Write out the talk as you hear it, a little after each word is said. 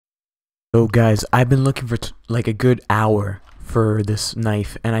So guys, I've been looking for like a good hour for this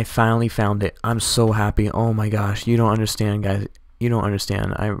knife and I finally found it. I'm so happy. Oh my gosh, you don't understand, guys. You don't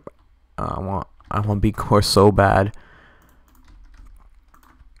understand. I want beat core so bad.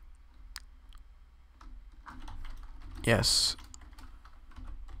 Yes.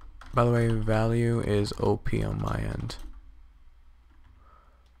 By the way, value is OP on my end.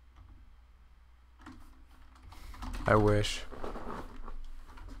 I wish.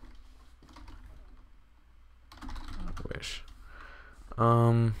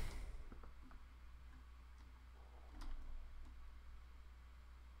 Um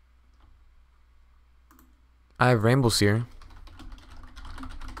I have rainbow sear.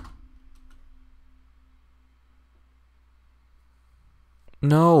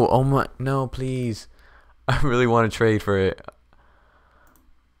 No, oh my, no, please. I really want to trade for it.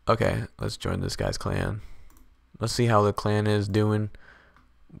 Okay, let's join this guy's clan. Let's see how the clan is doing.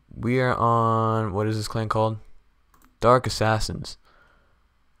 We are on, what is this clan called? Dark Assassins.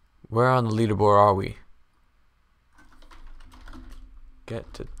 Where on the leaderboard are we?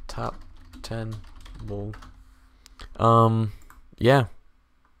 Get to top 10. Bull. Yeah.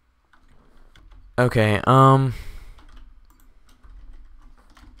 Okay,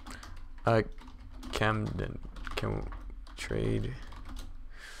 Camden, can trade.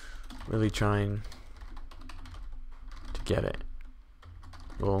 Really trying to get it.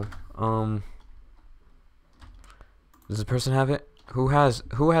 Well, does the person have it? Who has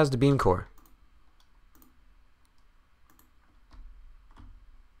the beam core?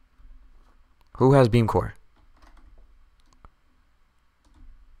 Who has beam core?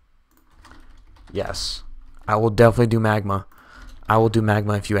 Yes. I will definitely do magma. I will do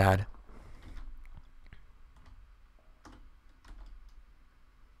magma if you add.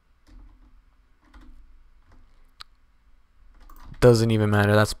 Doesn't even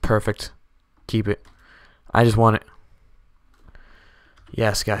matter. That's perfect. Keep it. I just want it.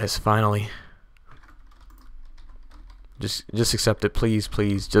 Yes, guys, finally. Just accept it, please,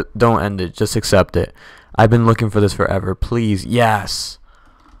 please. Just don't end it. Just accept it. I've been looking for this forever. Please. Yes.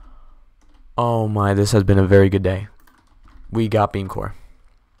 Oh my, this has been a very good day. We got beam core.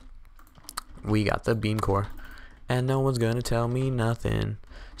 We got the beam core. And no one's gonna tell me nothing.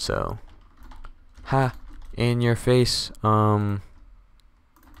 So, ha, in your face. In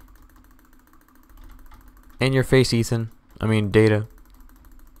your face, Ethan. I mean, Data.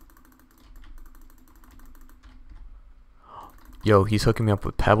 Yo, he's hooking me up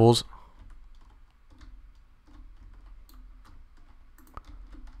with pebbles.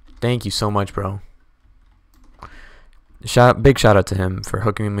 Thank you so much, bro. Big shout out to him for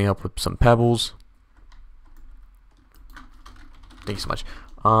hooking me up with some pebbles. Thank you so much.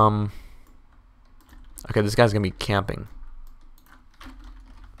 Okay, this guy's gonna be camping.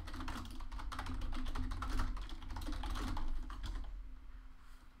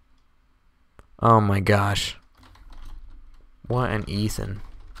 Oh my gosh. What an Ethan.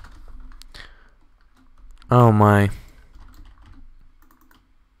 Oh my.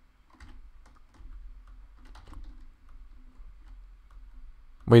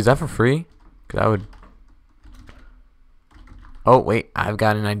 Wait, is that for free? 'Cause I would. Oh wait, I've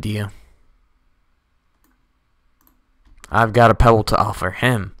got an idea. I've got a pebble to offer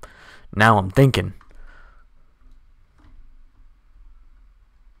him. Now I'm thinking.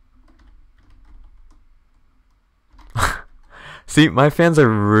 See, my fans are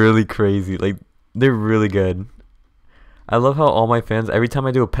really crazy. Like, they're really good. I love how all my fans, every time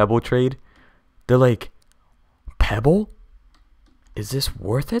I do a Pebble trade, they're like, Pebble? Is this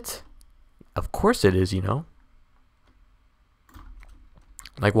worth it? Of course it is, you know?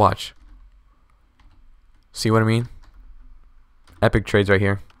 Like, watch. See what I mean? Epic trades right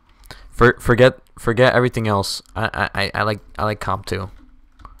here. Forget everything else. I like comp too.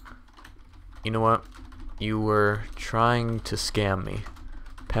 You know what? You were trying to scam me.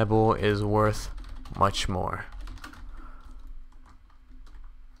 Pebble is worth much more.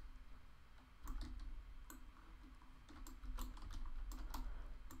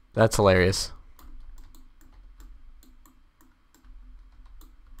 That's hilarious.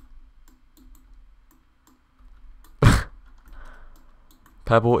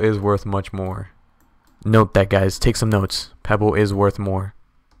 Pebble is worth much more. Note that, guys. Take some notes. Pebble is worth more.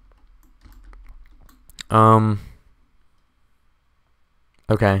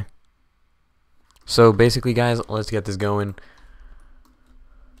 Okay. So basically, guys, let's get this going.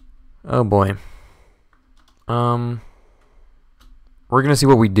 Oh boy. We're gonna see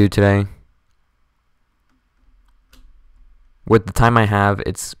what we do today. With the time I have,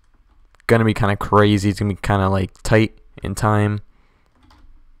 it's gonna be kind of crazy. It's gonna be kind of like tight in time.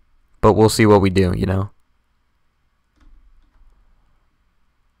 but we'll see what we do, you know.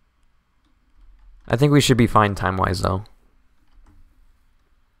 I think we should be fine time-wise, though.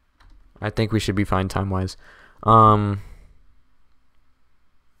 I think we should be fine time-wise. Can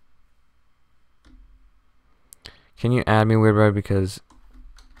you add me, Weirdbird? Because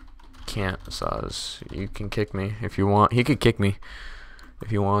can't, Saz. You can kick me if you want. He could kick me if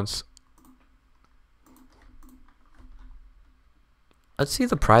he wants. Let's see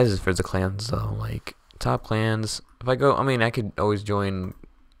the prizes for the clans, though. Like, top clans. If I go, I mean, I could always join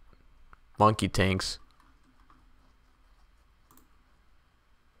Monkey Tanks.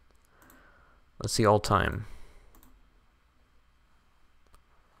 Let's see all time.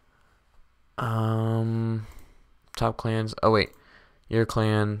 Top clans. Oh wait, your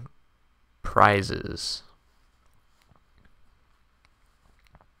clan prizes.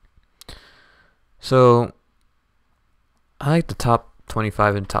 So I like the top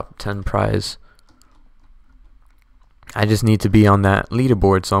 25 and top 10 prize. I just need to be on that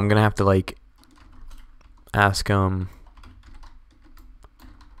leaderboard, so I'm gonna have to like ask I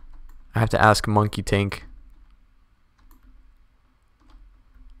have to ask Monkey Tank.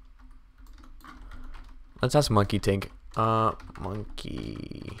 Let's ask Monkey Tank.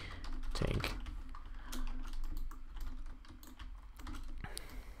 Monkey Tank.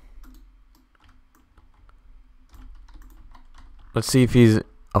 Let's see if he's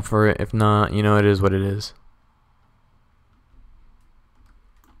up for it. If not, you know, it is what it is.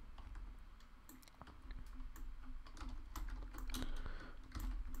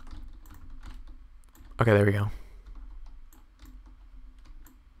 Okay, there we go.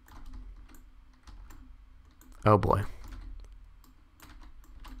 Oh boy.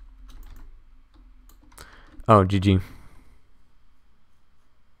 Oh, GG.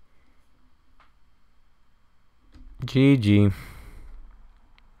 GG.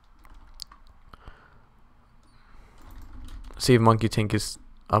 See if Monkey Tank is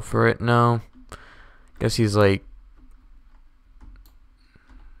up for it. No. Guess he's like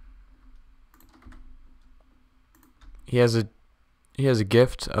he has a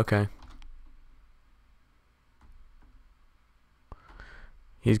gift. Okay.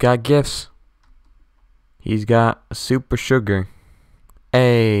 He's got gifts. He's got super sugar.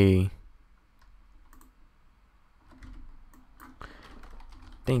 Hey.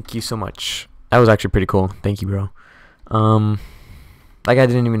 Thank you so much. That was actually pretty cool. Thank you, bro. Like I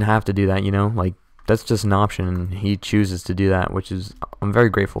didn't even have to do that, you know? Like that's just an option and he chooses to do that, which is I'm very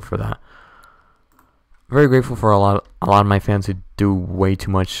grateful for that. Very grateful for a lot of my fans who do way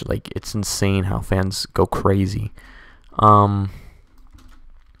too much. Like it's insane how fans go crazy.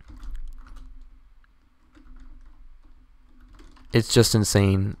 It's just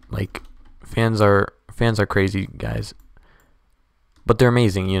insane. Like fans are crazy, guys. But they're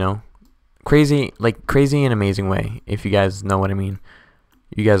amazing, you know? Crazy, like crazy in an amazing way, if you guys know what I mean.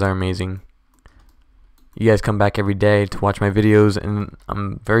 You guys are amazing. You guys come back every day to watch my videos and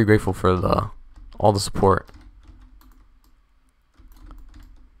I'm very grateful for all the support.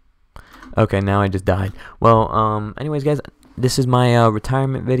 Okay, now I just died. Well, anyways guys, this is my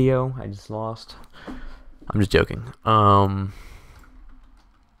retirement video. I just lost. I'm just joking.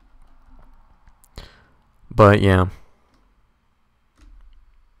 But yeah.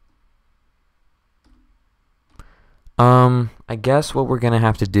 I guess what we're gonna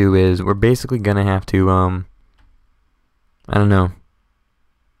have to do is we're basically gonna have to I don't know.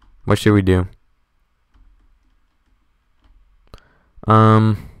 What should we do?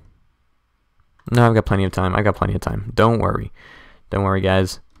 No, I've got plenty of time. I got plenty of time. Don't worry. Don't worry,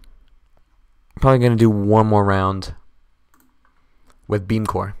 guys. I'm probably gonna do one more round with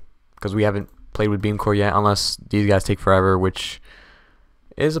Beamcore because we haven't played with Beamcore yet, unless these guys take forever, which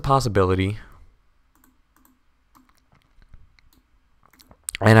is a possibility.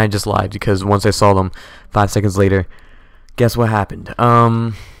 And I just lied because once I saw them 5 seconds later, guess what happened?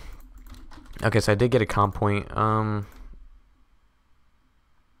 Okay, so I did get a comp point.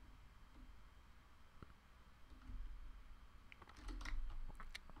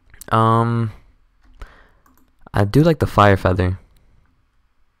 I do like the fire feather.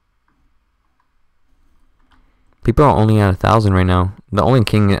 People are only at 1,000 right now. The only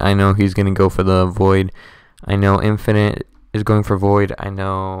king I know he's gonna go for the void. I know Infinite is going for void. I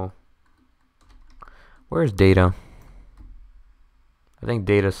know. Where's Data? I think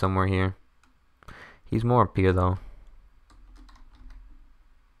Data's somewhere here. He's more up here though.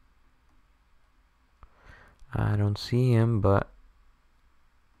 I don't see him, but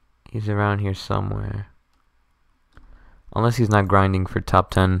he's around here somewhere. Unless he's not grinding for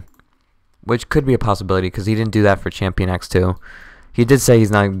top 10. Which could be a possibility because he didn't do that for Champion X2. He did say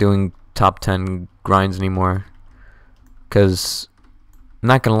he's not doing top 10 grinds anymore. Because, I'm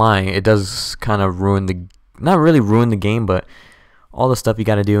not gonna lie, it does kind of ruin the... Not really ruin the game, but all the stuff you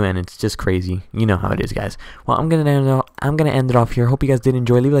gotta do, and it's just crazy. You know how it is, guys. Well, I'm gonna end it off here. Hope you guys did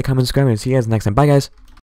enjoy. Leave a like, comment, subscribe, and see you guys next time. Bye, guys.